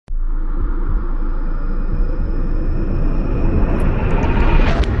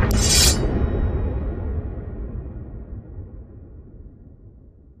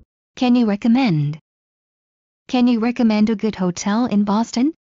Can you recommend? Can you recommend a good hotel in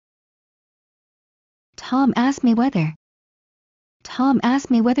Boston? Tom asked me whether. Tom asked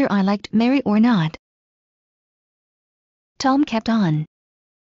me whether I liked Mary or not. Tom kept on.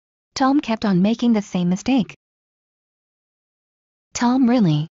 Tom kept on making the same mistake. Tom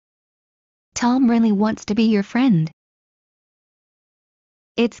really wants to be your friend.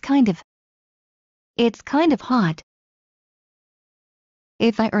 It's kind of hot.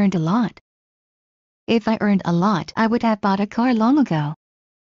 If I earned a lot, I would have bought a car long ago.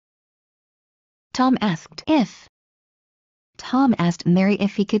 Tom asked Mary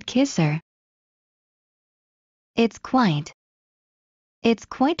if he could kiss her. It's quite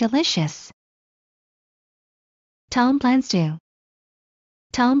delicious. Tom plans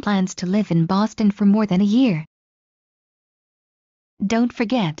to live in Boston for more than a year. Don't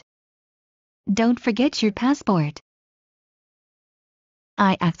forget your passport.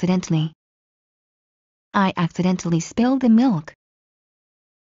 I accidentally spilled the milk.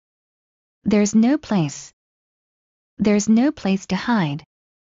 There's no place to hide.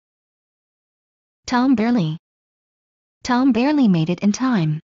 Tom barely made it in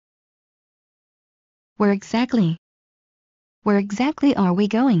time. Where exactly are we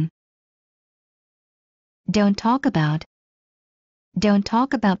going? Don't talk about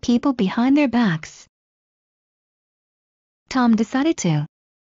people behind their backs. Tom decided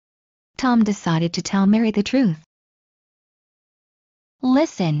to tell Mary the truth.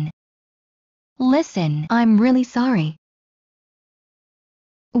 Listen, I'm really sorry.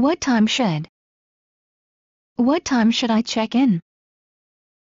 What time should I check in?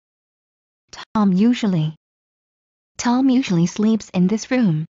 Tom usually sleeps in this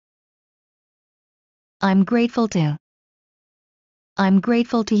room. I'm grateful to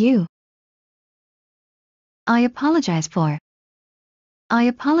you. I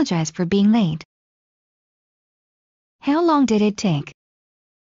apologize for being late. How long did it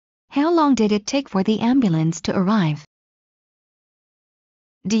take for the ambulance to arrive?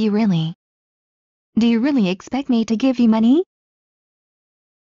 Do you really expect me to give you money?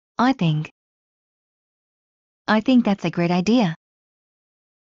 I think that's a great idea.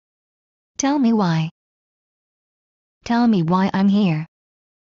 Tell me why I'm here.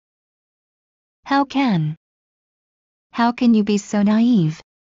 How can you be so naive?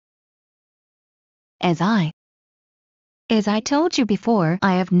 As I told you before,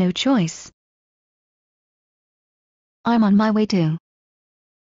 I have no choice. I'm on my way to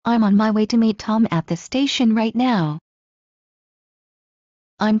meet Tom at the station right now.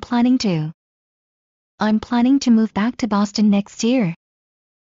 I'm planning to move back to Boston next year.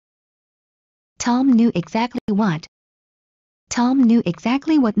 Tom knew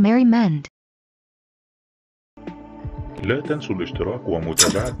exactly what Mary meant. لا تنسوا الاشتراك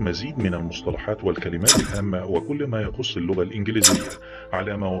ومتابعة مزيد من المصطلحات والكلمات الهامة وكل ما يخص اللغة الإنجليزية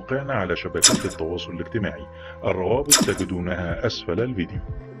على مواقعنا على شبكات التواصل الاجتماعي. الروابط تجدونها أسفل الفيديو.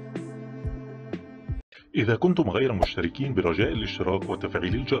 إذا كنتم غير مشتركين برجاء الاشتراك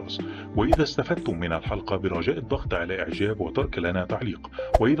وتفعيل الجرس، وإذا استفدتم من الحلقة برجاء الضغط على إعجاب وترك لنا تعليق،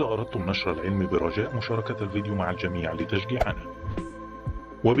 وإذا أردتم نشر العلم برجاء مشاركة الفيديو مع الجميع لتشجيعنا.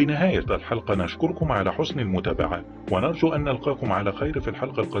 وبنهاية الحلقة نشكركم على حسن المتابعة ونرجو أن نلقاكم على خير في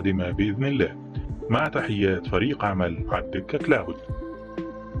الحلقة القادمة بإذن الله. مع تحيات فريق عمل على الدكة كلاود.